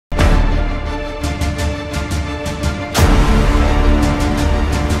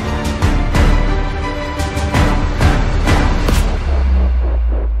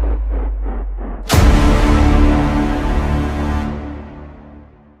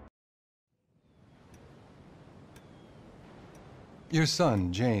Your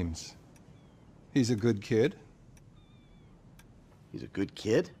son, James. He's a good kid. He's a good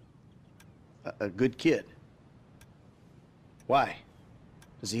kid? A good kid? Why?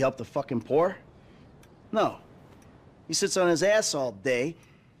 Does he help the fucking poor? No. He sits on his ass all day,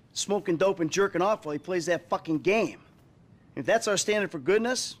 smoking dope and jerking off while he plays that fucking game. If that's our standard for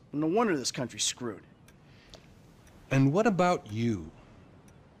goodness, no wonder this country's screwed. And what about you?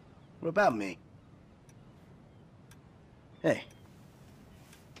 What about me? Hey.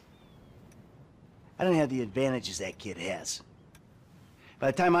 I don't have the advantages that kid has.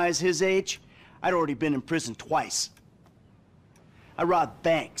 By the time I was his age, I'd already been in prison twice. I robbed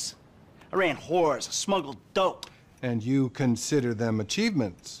banks. I ran whores. I smuggled dope. And you consider them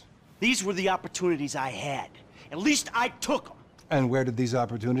achievements? These were the opportunities I had. At least I took them. And where did these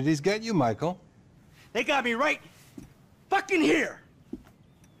opportunities get you, Michael? They got me right fucking here.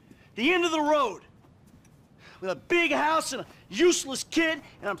 The end of the road. With a big house and a useless kid,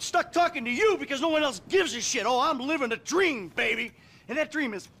 and I'm stuck talking to you because no one else gives a shit. Oh, I'm living a dream, baby. And that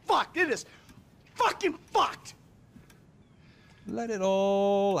dream is fucked. It is fucking fucked. Let it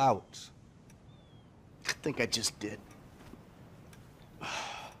all out. I think I just did.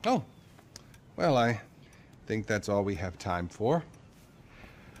 Oh. Well, I think that's all we have time for.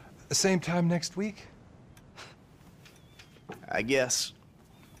 Same time next week? I guess.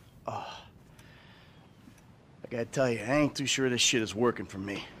 Oh. I gotta tell you, I ain't too sure this shit is working for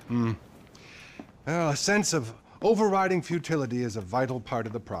me. Well, a sense of overriding futility is a vital part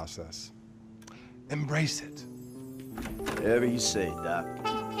of the process. Embrace it. Whatever you say, Doc.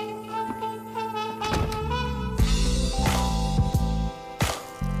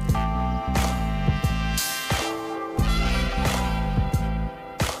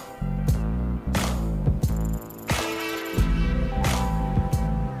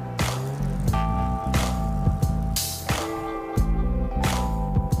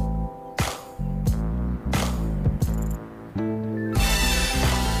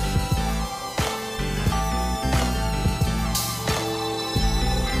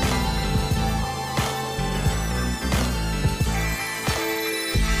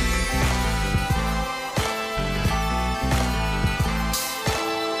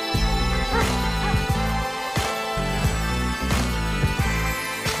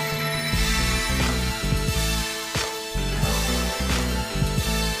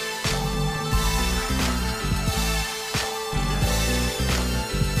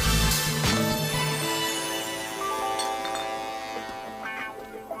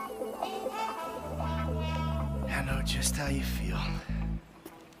 Just how you feel.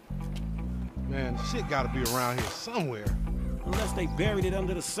 Man, shit gotta be around here somewhere. Unless they buried it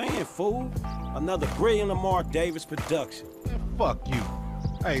under the sand, fool. Another brilliant Lamar Davis production. Man, fuck you.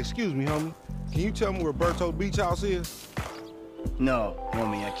 Hey, excuse me, homie. Can you tell me where Berto's beach house is? No,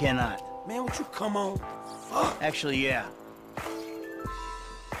 homie, I cannot. Man, would you come on? Fuck. Actually, yeah.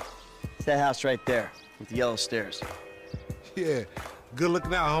 It's that house right there, with the yellow stairs. Yeah, good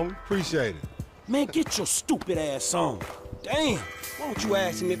looking out, homie. Appreciate it. Man, get your stupid ass on. Damn, why don't you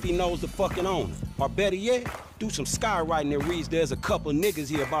ask him if he knows the fucking owner? Or better yet, do some skywriting that reads there's a couple niggas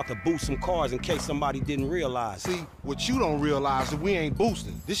here about to boost some cars in case somebody didn't realize. See, what you don't realize is we ain't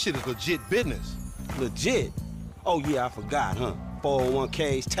boosting. This shit is legit business. Legit? Oh yeah, I forgot, huh?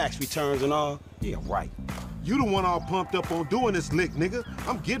 401ks, tax returns and all? Yeah, right. You the one all pumped up on doing this lick, nigga.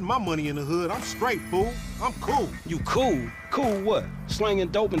 I'm getting my money in the hood. I'm straight, fool. I'm cool. You cool? Cool what? Slinging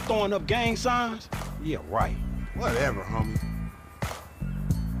dope and throwing up gang signs? Yeah, right. Whatever, homie.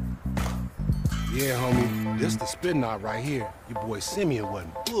 Yeah, homie, this the spin knot right here. Your boy Simeon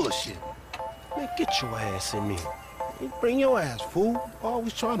wasn't bullshitting. Man, get your ass in there. Hey, bring your ass, fool.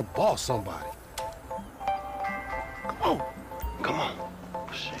 Always trying to boss somebody. Come on. Come on.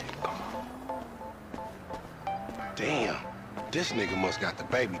 Shit, come on. Damn, this nigga must got the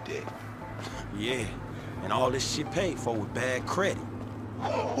baby dick. Yeah, and all this shit paid for with bad credit.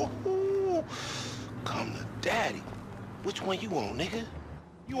 Come to daddy. Which one you want, nigga?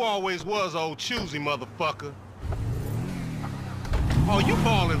 You always was old choosy, motherfucker. Oh, you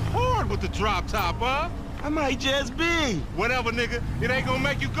falling hard with the drop top, huh? I might just be. Whatever, nigga. It ain't gonna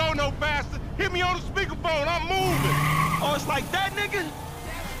make you go no faster. Hit me on the speakerphone. I'm moving. Oh, it's like that, nigga?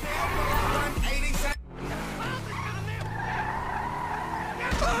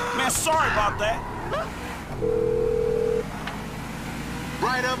 Man, sorry about that.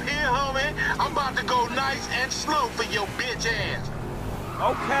 Right up here, homie. I'm about to go nice and slow for your bitch ass.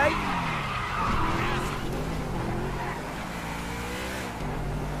 Okay.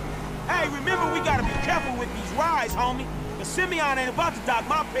 Hey, remember we gotta be careful with these rides, homie. Cause Simeon ain't about to dock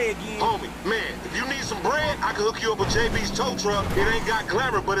my pay again. Homie, man, if you need some bread, I can hook you up with JB's tow truck. It ain't got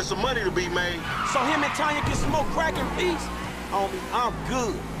glamour, but it's some money to be made. So him and Tanya can smoke crack in peace? Homie, I'm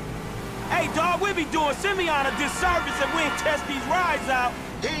good. Hey, dog, we be doing Simeon a disservice if we ain't test these rides out.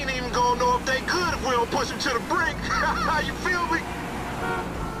 He ain't even gonna know if they good if we don't push him to the brink. You feel me?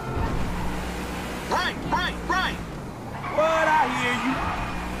 Right. What? I hear you.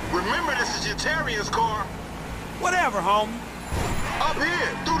 Remember, this is Yetarian's car. Whatever, homie. Up here,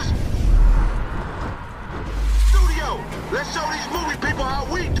 through the studio. Let's show these movie people how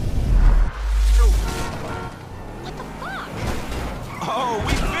we do. What the fuck? Oh,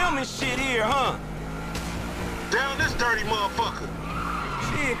 we filming shit here, huh? Down this dirty motherfucker.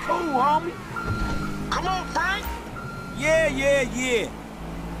 Shit, cool, homie. Come on, Frank. Yeah.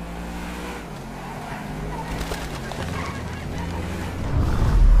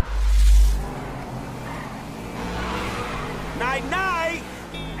 Night.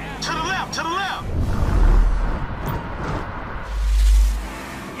 To the left.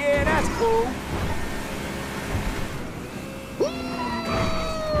 Yeah, that's cool.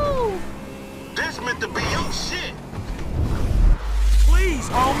 Woo! This meant to be your shit. Please,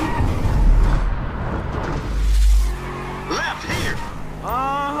 homie. Left here.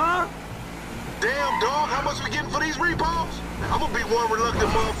 Uh-huh. Damn, dog, how much we getting for these repos? I'm gonna be one reluctant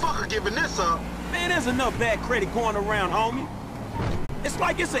motherfucker giving this up. Man, there's enough bad credit going around, homie. It's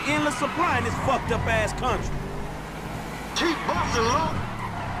like it's an endless supply in this fucked up ass country. Keep busting, low.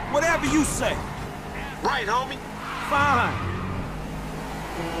 Whatever you say. Right, homie. Fine.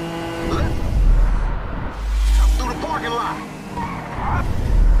 Left. Through the parking lot.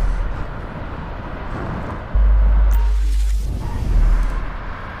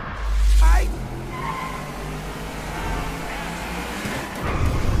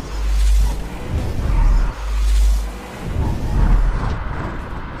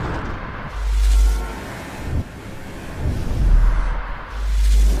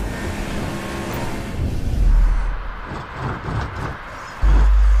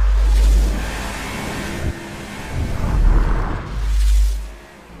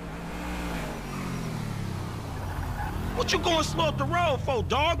 What you going slow up the road for,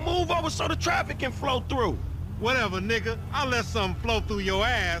 dog? Move over so the traffic can flow through. Whatever, nigga. I'll let something flow through your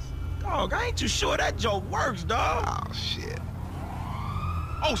ass. Dog, I ain't too sure that joke works, dog. Oh, shit.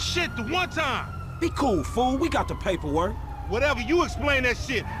 Oh, shit, the one time. Be cool, fool. We got the paperwork. Whatever, you explain that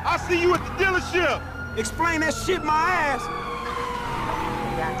shit. I'll see you at the dealership. Explain that shit my ass.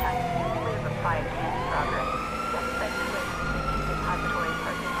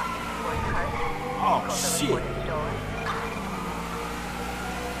 Oh, shit.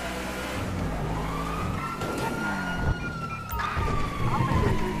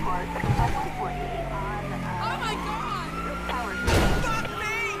 Oh my god! Fuck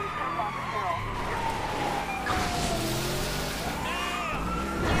me!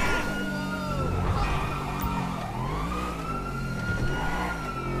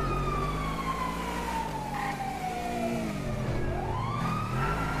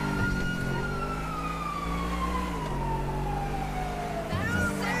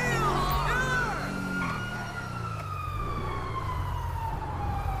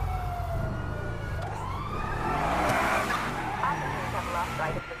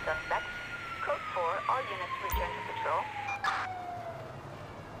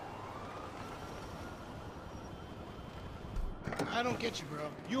 I don't get you, bro.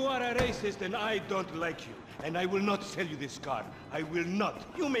 You are a racist and I don't like you. And I will not sell you this car. I will not.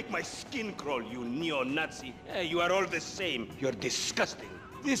 You make my skin crawl, you neo-Nazi. You are all the same. You're disgusting.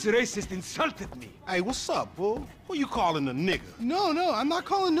 This racist insulted me. Hey, what's up, fool? Who you calling a nigga? No, I'm not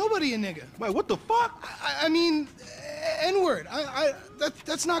calling nobody a nigga. Wait, what the fuck? I mean, N-word.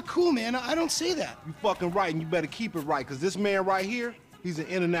 That's not cool, man. I don't say that. You fucking right, and you better keep it right, because this man right here, he's an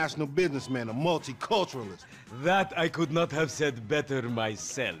international businessman, a multiculturalist. That I could not have said better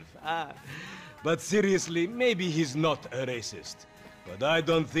myself. But seriously, maybe he's not a racist. But I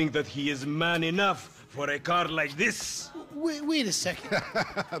don't think that he is man enough for a car like this. Wait a second.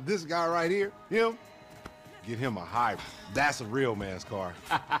 This guy right here, him, get him a hybrid. That's a real man's car.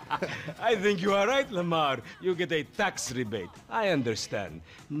 I think you are right, Lamar. You get a tax rebate. I understand.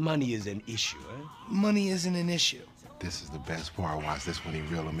 Money is an issue, eh? Money isn't an issue. This is the best part. Watch this when he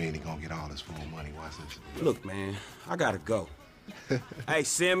reel him in. He gonna get all his full money. Watch this. Look, man, I gotta go. Hey,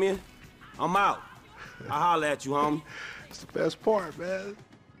 Simeon, I'm out. I'll holler at you, homie. It's the best part, man.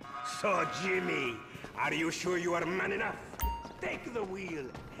 So, Jimmy, are you sure you are man enough? Take the wheel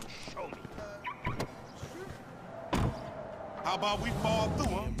and show me. How about we fall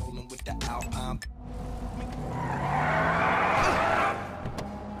through, huh? Rolling with the out,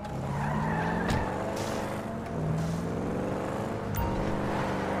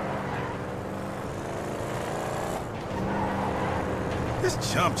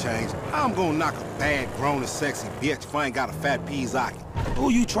 this chump change. I'm gonna knock a bad, grown and sexy bitch if I ain't got a fat peasocky. Who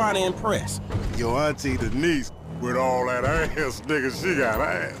you trying to impress? Your auntie Denise, with all that ass, nigga, she got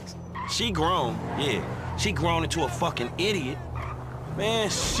ass. She grown, yeah. She grown into a fucking idiot. Man,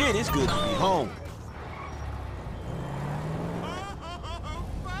 shit, it's good to be home.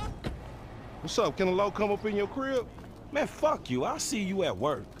 What's up? Can a low come up in your crib? Man, fuck you. I'll see you at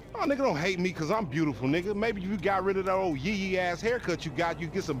work. Oh, nigga, don't hate me because I'm beautiful, nigga. Maybe if you got rid of that old yee-yee-ass haircut you got, you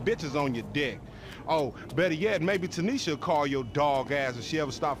get some bitches on your dick. Oh, better yet, maybe Tanisha will call your dog ass if she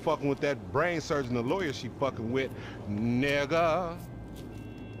ever stop fucking with that brain surgeon, the lawyer she fucking with, nigga.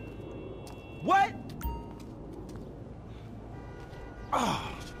 What?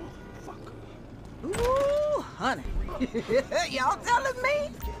 Oh, fuck. Ooh, honey. Y'all telling me?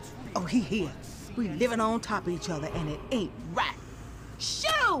 Oh, he here. We living on top of each other, and it ain't right.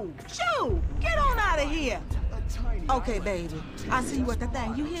 Shoo! Shoo! Get on out of here! Okay, baby. I see you at the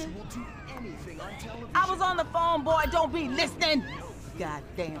thing. You hear? I was on the phone, boy. Don't be listening.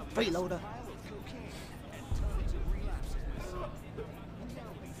 Goddamn freeloader.